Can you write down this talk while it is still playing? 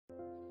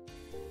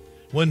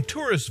When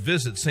tourists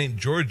visit St.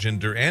 Georgen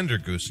der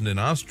Andergusen in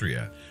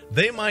Austria,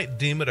 they might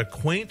deem it a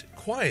quaint,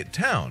 quiet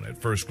town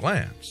at first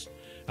glance.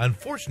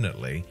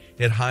 Unfortunately,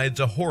 it hides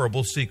a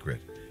horrible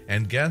secret,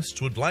 and guests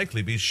would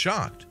likely be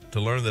shocked to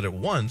learn that it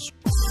once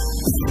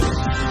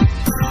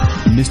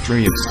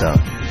Mystery of Stuff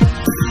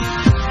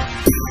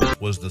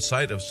was the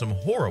site of some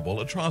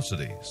horrible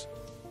atrocities.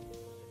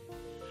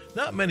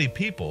 Not many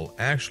people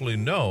actually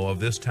know of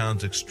this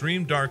town's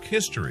extreme dark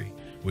history,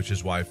 which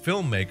is why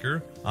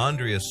filmmaker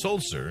Andreas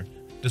Sulzer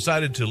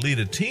decided to lead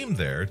a team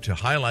there to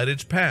highlight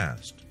its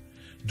past.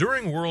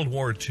 During World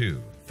War II,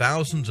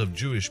 thousands of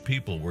Jewish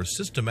people were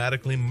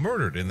systematically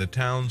murdered in the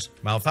town's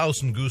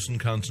Mauthausen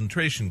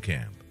concentration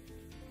camp.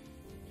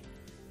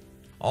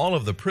 All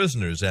of the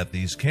prisoners at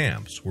these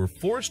camps were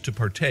forced to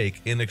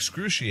partake in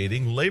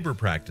excruciating labor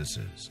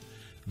practices.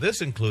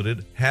 This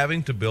included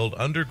having to build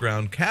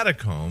underground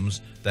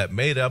catacombs that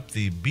made up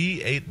the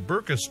B-8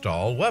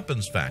 Burkestal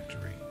weapons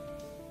factory.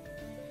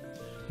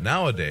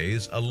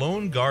 Nowadays, a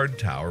lone guard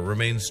tower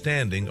remains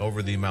standing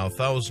over the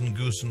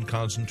Mauthausen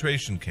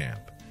concentration camp.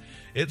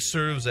 It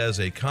serves as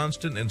a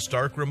constant and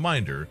stark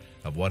reminder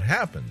of what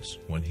happens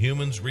when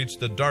humans reach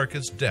the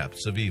darkest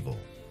depths of evil.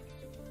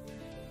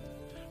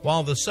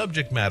 While the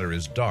subject matter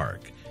is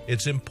dark,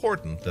 it's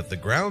important that the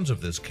grounds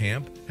of this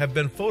camp have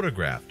been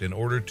photographed in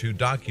order to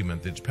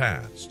document its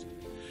past.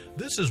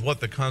 This is what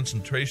the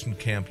concentration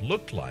camp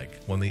looked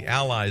like when the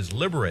Allies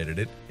liberated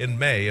it in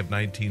May of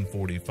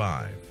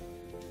 1945.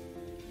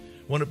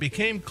 When it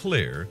became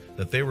clear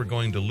that they were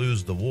going to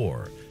lose the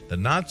war, the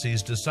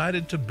Nazis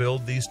decided to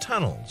build these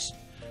tunnels.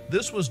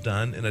 This was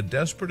done in a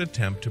desperate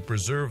attempt to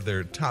preserve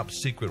their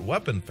top-secret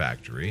weapon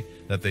factory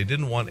that they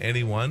didn't want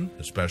anyone,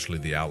 especially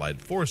the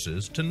Allied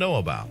forces, to know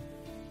about.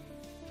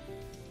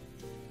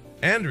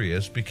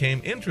 Andreas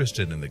became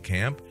interested in the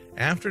camp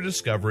after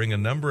discovering a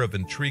number of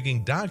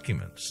intriguing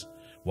documents.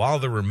 While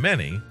there were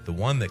many, the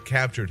one that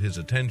captured his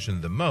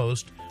attention the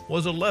most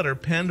was a letter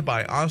penned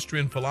by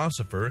Austrian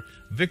philosopher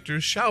Victor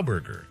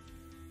Schauberger.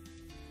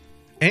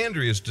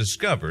 Andreas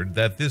discovered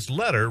that this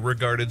letter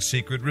regarded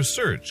secret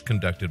research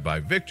conducted by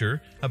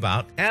Victor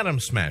about atom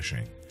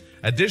smashing.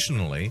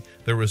 Additionally,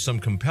 there were some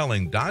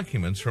compelling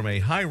documents from a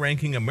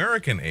high-ranking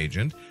American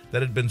agent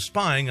that had been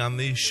spying on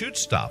the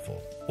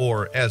Schutzstaffel,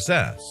 or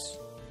SS.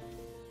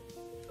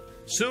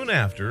 Soon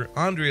after,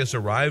 Andreas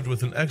arrived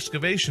with an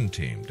excavation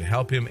team to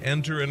help him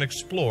enter and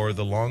explore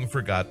the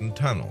long-forgotten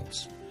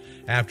tunnels.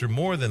 After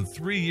more than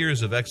 3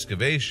 years of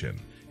excavation,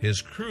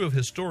 his crew of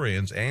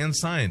historians and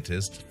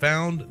scientists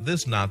found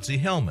this Nazi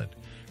helmet,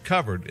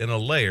 covered in a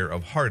layer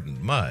of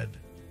hardened mud.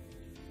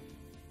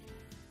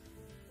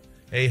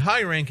 A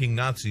high-ranking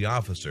Nazi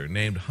officer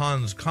named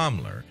Hans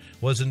Kammler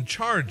was in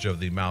charge of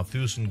the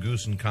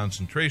Mauthausen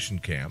concentration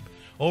camp,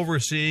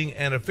 overseeing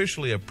and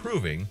officially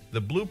approving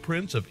the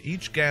blueprints of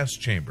each gas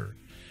chamber.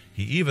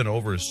 He even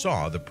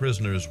oversaw the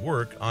prisoners'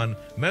 work on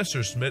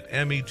Messerschmitt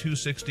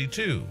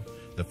Me-262,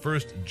 the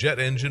first jet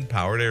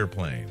engine-powered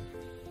airplane.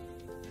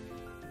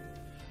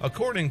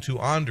 According to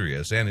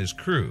Andreas and his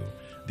crew,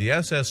 the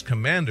SS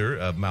commander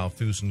of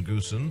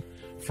Mauthausen,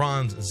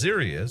 Franz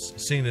Zerius,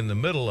 seen in the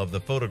middle of the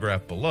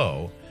photograph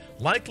below,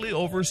 likely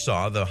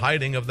oversaw the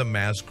hiding of the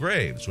mass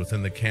graves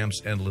within the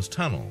camp's endless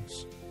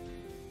tunnels.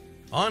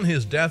 On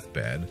his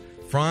deathbed,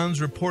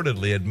 Franz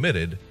reportedly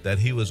admitted that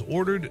he was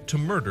ordered to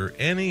murder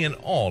any and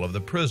all of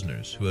the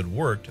prisoners who had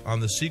worked on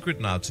the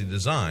secret Nazi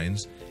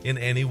designs in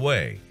any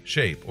way,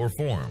 shape, or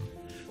form.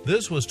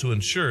 This was to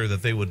ensure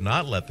that they would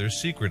not let their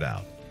secret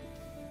out.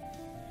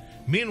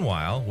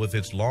 Meanwhile, with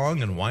its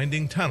long and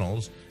winding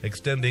tunnels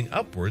extending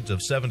upwards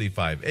of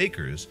 75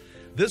 acres,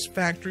 this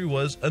factory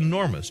was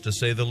enormous to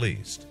say the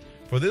least.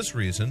 For this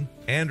reason,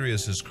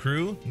 Andreas's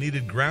crew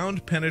needed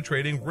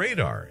ground-penetrating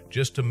radar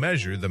just to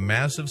measure the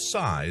massive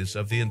size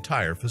of the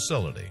entire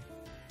facility.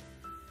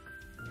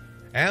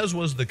 As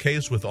was the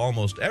case with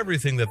almost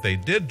everything that they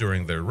did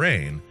during their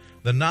reign,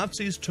 the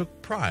Nazis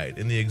took pride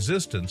in the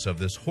existence of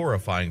this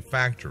horrifying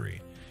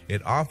factory.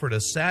 It offered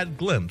a sad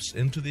glimpse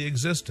into the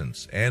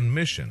existence and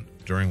mission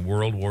during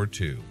World War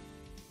II.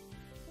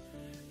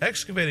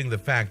 Excavating the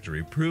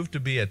factory proved to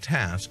be a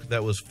task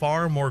that was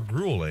far more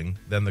grueling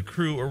than the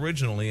crew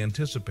originally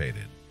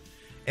anticipated.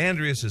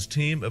 Andreas's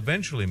team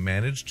eventually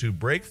managed to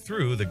break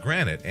through the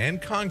granite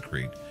and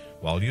concrete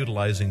while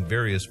utilizing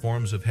various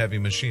forms of heavy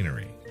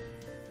machinery.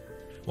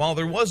 While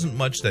there wasn't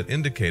much that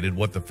indicated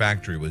what the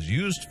factory was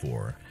used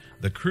for,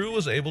 the crew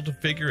was able to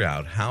figure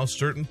out how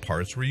certain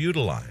parts were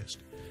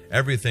utilized.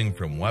 Everything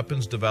from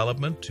weapons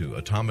development to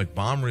atomic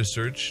bomb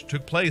research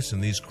took place in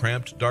these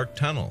cramped, dark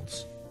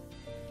tunnels.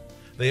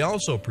 They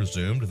also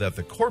presumed that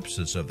the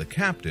corpses of the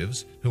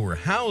captives who were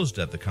housed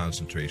at the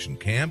concentration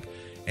camp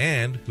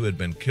and who had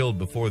been killed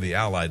before the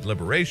Allied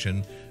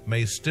liberation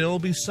may still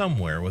be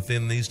somewhere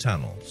within these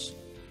tunnels.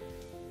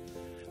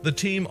 The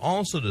team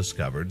also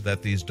discovered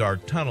that these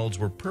dark tunnels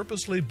were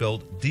purposely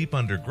built deep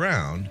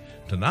underground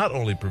to not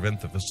only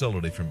prevent the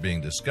facility from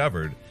being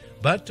discovered,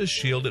 but to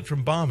shield it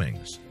from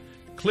bombings.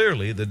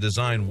 Clearly, the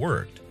design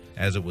worked,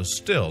 as it was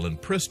still in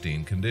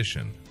pristine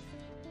condition.